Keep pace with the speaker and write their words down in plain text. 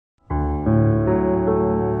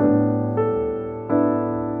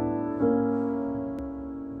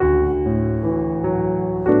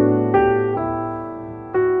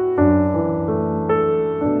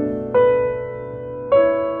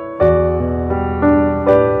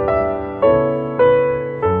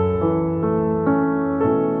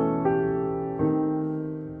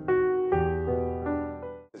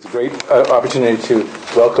opportunity to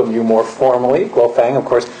welcome you more formally. Guofang, of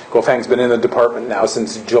course, Guofang's been in the department now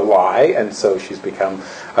since July, and so she's become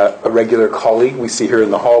a regular colleague. We see her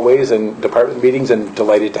in the hallways and department meetings, and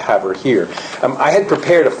delighted to have her here. I had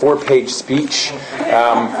prepared a 4-page speech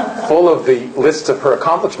full of the lists of her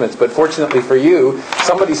accomplishments, but fortunately for you,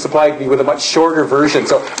 somebody supplied me with a much shorter version,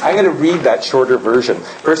 so I'm going to read that shorter version.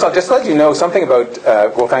 First, I'll just let you know something about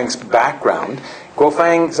Guofang's background.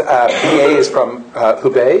 Guofang's BA is from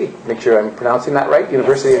Hubei, make sure I'm pronouncing that right,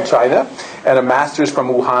 University in China, and a master's from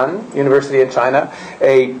Wuhan University in China,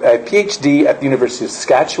 a PhD at the University of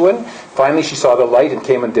Saskatchewan. Finally, she saw the light and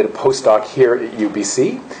came and did a postdoc here at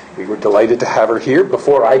UBC. We were delighted to have her here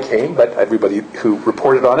before I came, but everybody who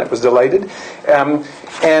reported on it was delighted.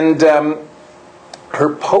 Her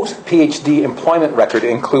post-PhD employment record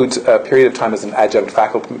includes a period of time as an adjunct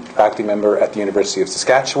faculty member at the University of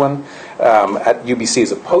Saskatchewan, at UBC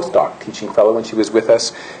as a postdoc teaching fellow when she was with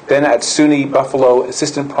us, then at SUNY Buffalo,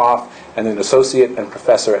 assistant prof, and an associate and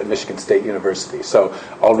professor at Michigan State University. So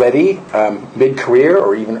already, mid-career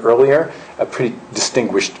or even earlier, a pretty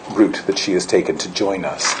distinguished route that she has taken to join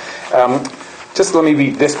us. Just let me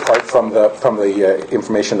read this part from the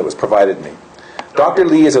information that was provided me. Dr.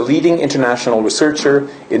 Li is a leading international researcher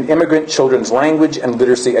in immigrant children's language and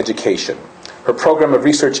literacy education. Her program of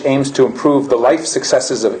research aims to improve the life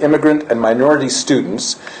successes of immigrant and minority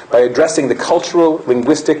students by addressing the cultural,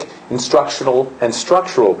 linguistic, instructional, and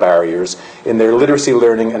structural barriers in their literacy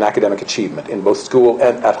learning and academic achievement in both school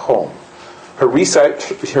and at home. Her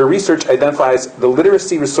research identifies the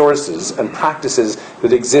literacy resources and practices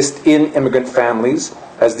that exist in immigrant families,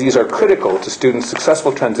 as these are critical to students'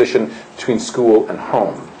 successful transition between school and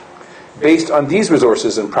home. Based on these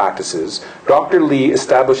resources and practices, Dr. Li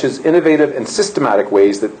establishes innovative and systematic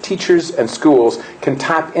ways that teachers and schools can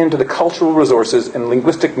tap into the cultural resources and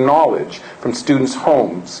linguistic knowledge from students'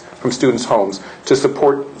 homes to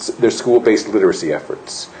support their school-based literacy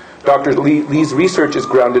efforts. Dr. Li's research is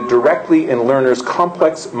grounded directly in learners'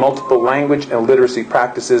 complex multiple language and literacy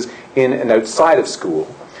practices in and outside of school,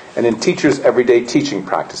 and in teachers' everyday teaching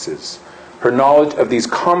practices. Her knowledge of these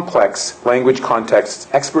complex language contexts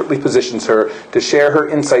expertly positions her to share her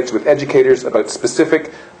insights with educators about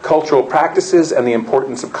specific cultural practices and the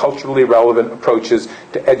importance of culturally relevant approaches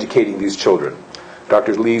to educating these children.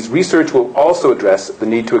 Dr. Li's research will also address the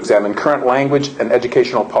need to examine current language and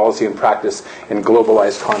educational policy and practice in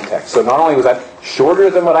globalized context. So not only was that shorter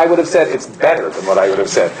than what I would have said, it's better than what I would have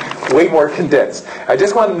said. Way more condensed. I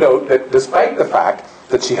just want to note that despite the fact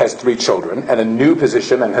that she has 3 children and a new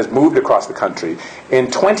position and has moved across the country, in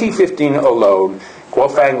 2015 alone,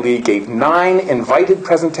 Guofang Li gave 9 invited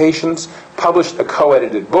presentations, published a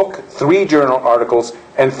co-edited book, 3 journal articles,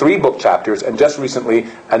 and 3 book chapters, and just recently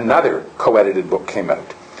another co-edited book came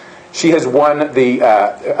out. She has won the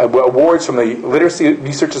awards from the Literacy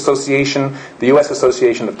Research Association, the U.S.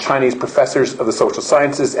 Association of Chinese Professors of the Social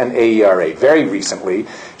Sciences, and AERA. Very recently,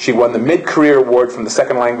 she won the Mid-Career Award from the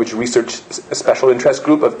Second Language Research Special Interest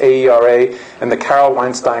Group of AERA, and the Carol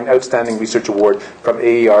Weinstein Outstanding Research Award from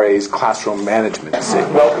AERA's Classroom Management.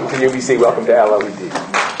 Welcome to UBC, welcome to LLED.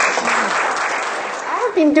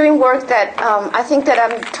 I've been doing work that I think that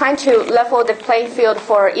I'm trying to level the playing field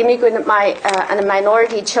for immigrant and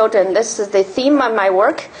minority children. This is the theme of my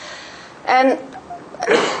work. And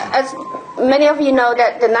as many of you know,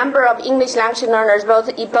 that the number of English language learners both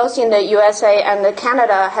in the USA and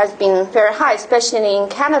Canada has been very high, especially in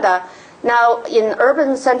Canada. Now, in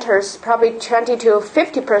urban centers, probably 20 to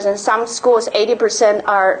 50%, some schools, 80%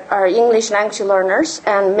 are English language learners,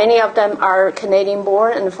 and many of them are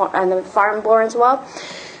Canadian-born and foreign-born as well.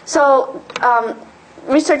 So,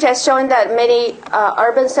 research has shown that many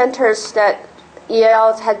urban centers that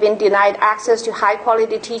ELs have been denied access to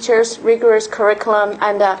high-quality teachers, rigorous curriculum,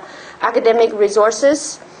 and academic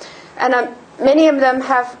resources. And many of them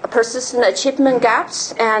have persistent achievement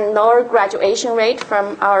gaps and lower graduation rate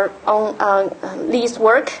from our own Li's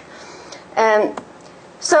work. And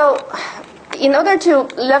so in order to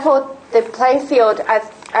level the playing field, I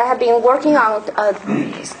have been working on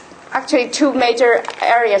actually 2 major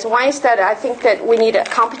areas. One is that I think that we need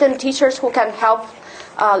competent teachers who can help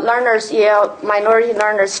learners, minority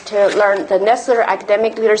learners, to learn the necessary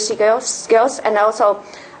academic literacy skills and also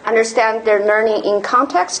understand their learning in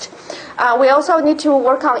context. We also need to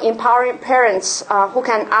work on empowering parents who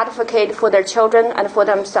can advocate for their children and for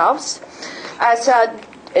themselves. As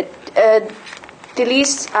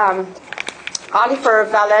Delise Oliver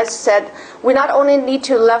Velez said, we not only need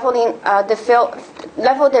to level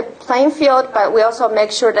the playing field, but we also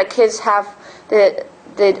make sure that kids have a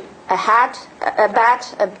hat, a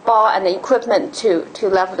bat, a ball, and the equipment to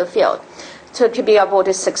level the field. to be able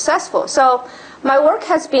to successful. So my work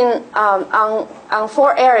has been on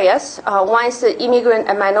 4 areas. One is the immigrant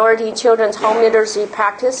and minority children's home literacy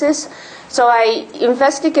practices. So I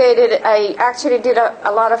actually did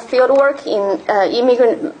a lot of field work in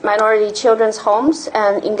immigrant minority children's homes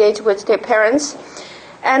and engaged with their parents.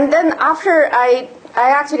 And then after I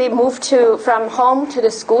actually moved from home to the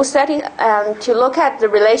school setting to look at the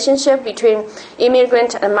relationship between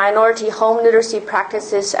immigrant and minority home literacy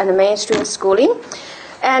practices and mainstream schooling.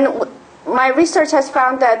 And my research has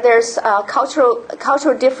found that there's cultural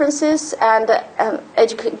differences and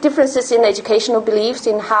differences in educational beliefs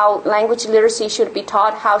in how language literacy should be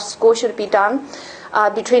taught, how school should be done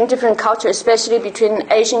between different cultures, especially between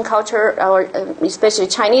Asian culture or especially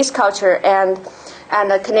Chinese culture and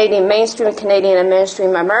the Canadian mainstream Canadian and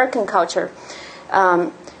mainstream American culture.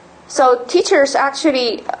 So teachers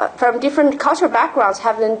actually from different cultural backgrounds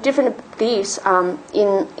have different beliefs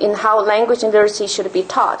in how language and literacy should be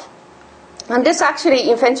taught. And this actually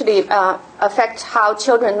eventually affects how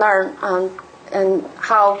children learn and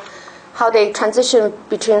how they transition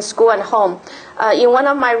between school and home. In one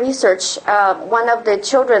of my research, one of the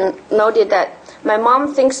children noted that my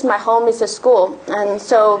mom thinks my home is a school. And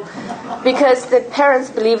so because the parents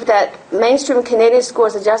believe that mainstream Canadian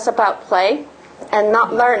schools are just about play and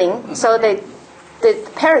not learning, so the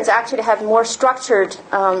parents actually have more structured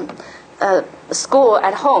school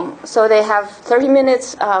at home. So they have 30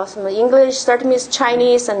 minutes some English, 30 minutes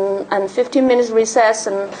Chinese, and 15 minutes recess.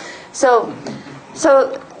 And so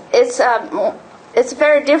it's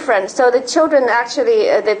very different. So the children actually,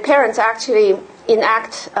 the parents actually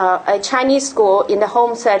enact a Chinese school in the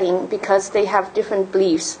home setting because they have different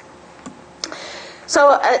beliefs.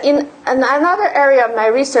 So in another area of my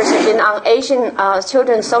research has been on Asian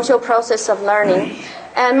children's social process of learning.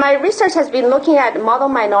 And my research has been looking at model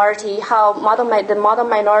minority, how the model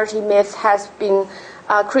minority myth has been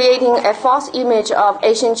creating a false image of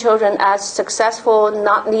Asian children as successful,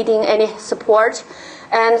 not needing any support.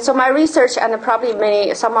 And so my research, and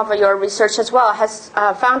probably some of your research as well, has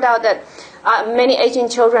found out that many Asian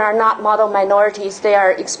children are not model minorities. They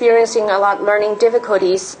are experiencing a lot of learning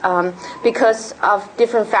difficulties because of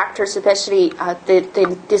different factors, especially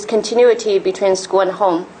the discontinuity between school and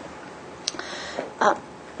home.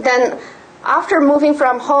 Then after moving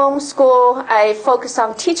from home, school, I focused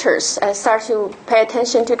on teachers. I started to pay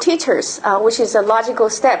attention to teachers, which is a logical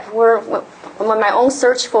step. On my own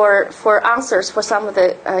search for answers for some of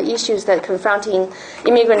the issues that confronting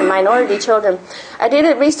immigrant and minority children. I did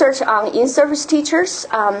a research on in-service teachers,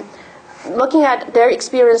 looking at their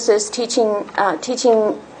experiences teaching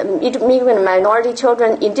immigrant and minority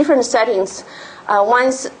children in different settings.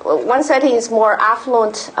 One setting is more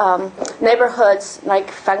affluent neighborhoods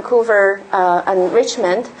like Vancouver and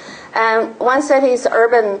Richmond, and one setting is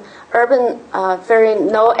urban, very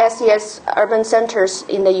no SES urban centers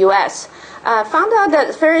in the U.S. Found out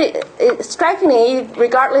that very strikingly,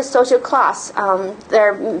 regardless social class, there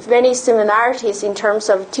are many similarities in terms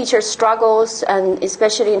of teacher struggles, and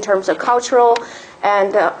especially in terms of cultural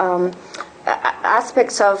and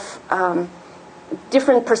aspects of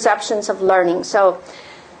different perceptions of learning. So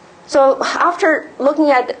after looking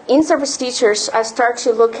at in-service teachers, I start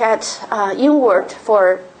to look at inward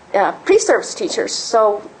for pre-service teachers.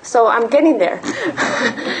 So I'm getting there.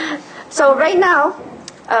 So right now,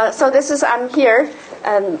 I'm here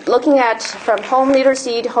looking at from home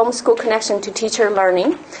literacy to homeschool connection to teacher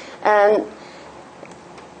learning.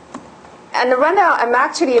 And right now, I'm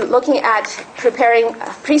actually looking at preparing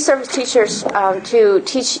pre-service teachers to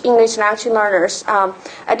teach English language learners.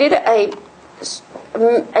 I did a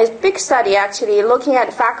big study, actually, looking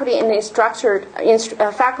at faculty and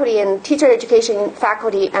faculty and teacher education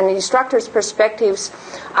faculty and instructors' perspectives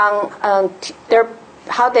on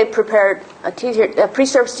how they prepared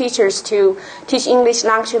pre-service teachers to teach English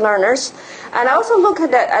language learners. And I also look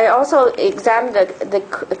at that. I also examined the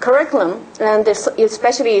curriculum and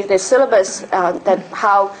especially the syllabus, that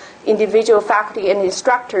how individual faculty and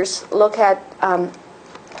instructors look at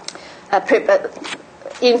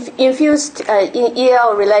infused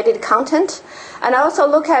EL-related content. And I also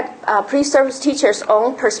look at pre-service teachers'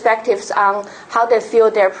 own perspectives on how they feel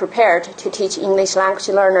they're prepared to teach English language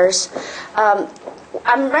learners.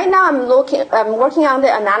 Right now, I'm working on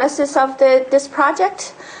the analysis of this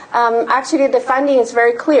project. Actually, the finding is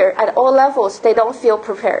very clear. At all levels, they don't feel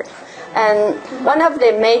prepared. And one of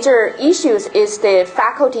the major issues is the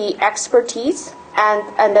faculty expertise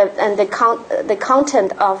and the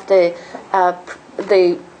content of the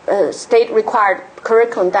state-required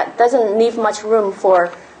curriculum that doesn't leave much room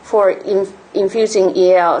for infusing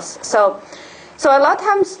ELs. So a lot of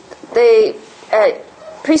times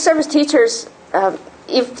pre-service teachers,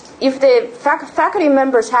 if the faculty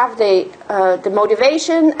members have the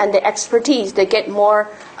motivation and the expertise, they get more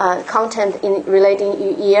content in relating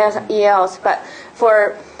ELs. But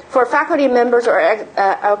for faculty members or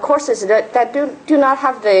courses that do not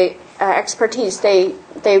have the expertise, they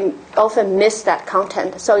often miss that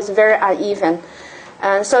content. So it's very uneven.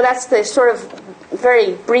 So that's the sort of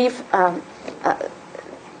very brief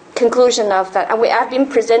conclusion of that. And I've been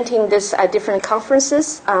presenting this at different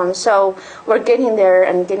conferences, so we're getting there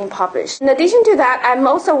and getting published. In addition to that, I'm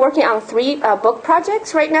also working on 3 book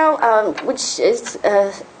projects right now, which is,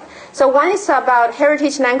 so one is about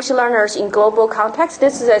heritage language learners in global context.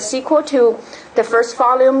 This is a sequel to the first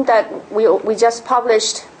volume that we just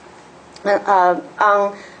published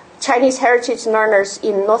on Chinese heritage learners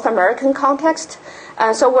in North American context.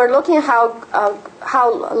 So we're looking at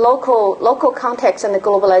how local context and the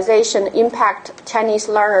globalization impact Chinese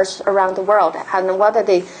learners around the world, and what are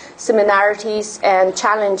the similarities and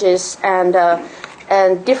challenges and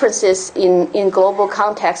differences in global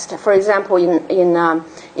context. For example,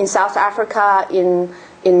 in South Africa, in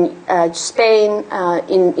Spain,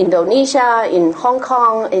 in Indonesia, in Hong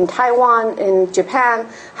Kong, in Taiwan, in Japan,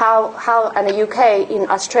 and the UK, in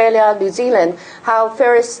Australia, New Zealand, how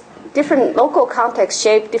various different local contexts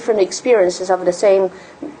shape different experiences of the same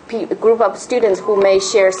group of students who may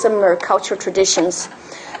share similar cultural traditions.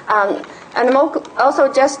 And I'm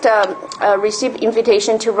also just received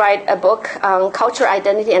invitation to write a book on cultural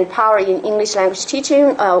identity and power in English language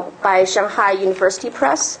teaching by Shanghai University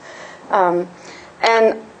Press. And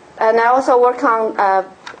I also work on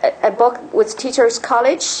a book with Teachers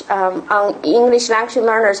College on English language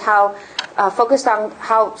learners, focused on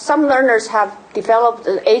how some learners have developed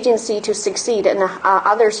the agency to succeed and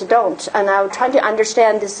others don't. And I'm trying to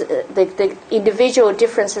understand the individual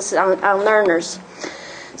differences on learners.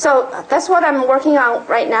 So that's what I'm working on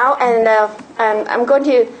right now, and I'm going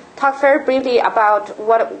to talk very briefly about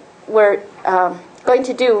what we're going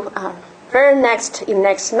to do in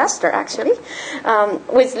next semester, actually.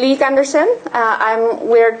 With Li Gunderson,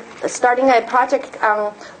 we're starting a project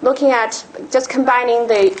looking at just combining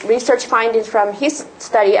the research findings from his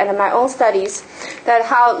study and my own studies,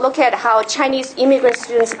 look at how Chinese immigrant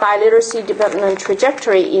students' biliteracy development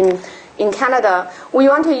trajectory in Canada. We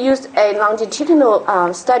want to use a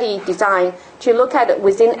longitudinal study design to look at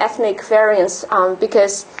within ethnic variance,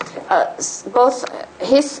 because both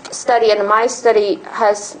his study and my study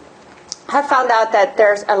have found out that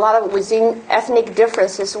there's a lot of within ethnic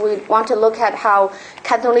differences. We want to look at how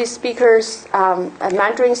Cantonese speakers,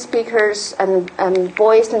 Mandarin speakers, and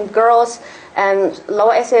boys and girls, and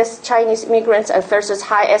low SES Chinese immigrants versus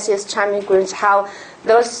high SES Chinese immigrants, how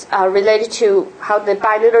those are related to how the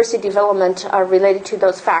biliteracy development are related to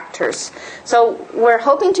those factors. So we're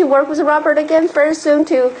hoping to work with Robert again very soon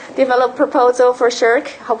to develop a proposal for SHIRC,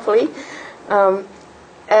 hopefully.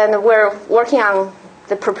 And we're working on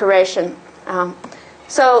the preparation.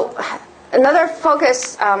 So another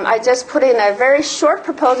focus, I just put in a very short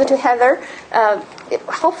proposal to Heather.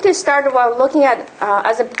 Hopefully start while looking at,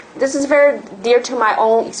 this is very dear to my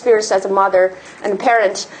own experience as a mother and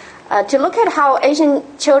parent, to look at how Asian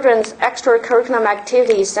children's extracurricular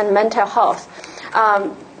activities and mental health.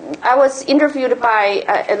 I was interviewed by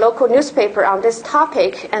a local newspaper on this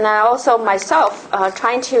topic, and I also myself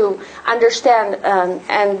trying to understand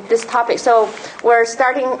and this topic. So we're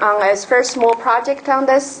starting on a very small project on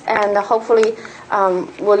this, and hopefully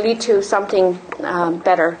will lead to something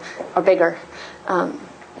better or bigger.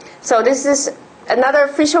 So this is another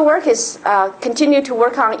official work is continue to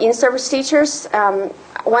work on in-service teachers.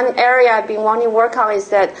 One area I've been wanting to work on is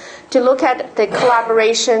that to look at the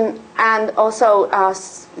collaboration and also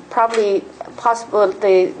probably possible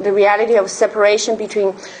the reality of separation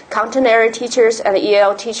between content area teachers and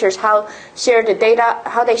EL teachers, how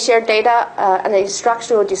they share data and the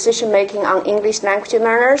instructional decision making on English language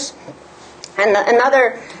learners. And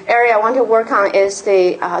another area I want to work on is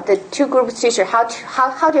the two groups teacher, how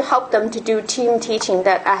to help them to do team teaching.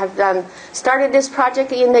 That I have started this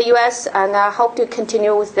project in the U.S. and I hope to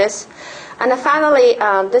continue with this. And finally,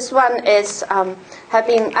 this one is I've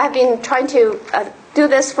been trying to do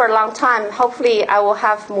this for a long time. Hopefully, I will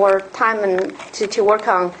have more time to work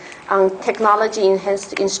on technology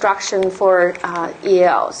enhanced instruction for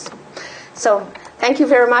ELs. So thank you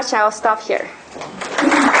very much. I'll stop here.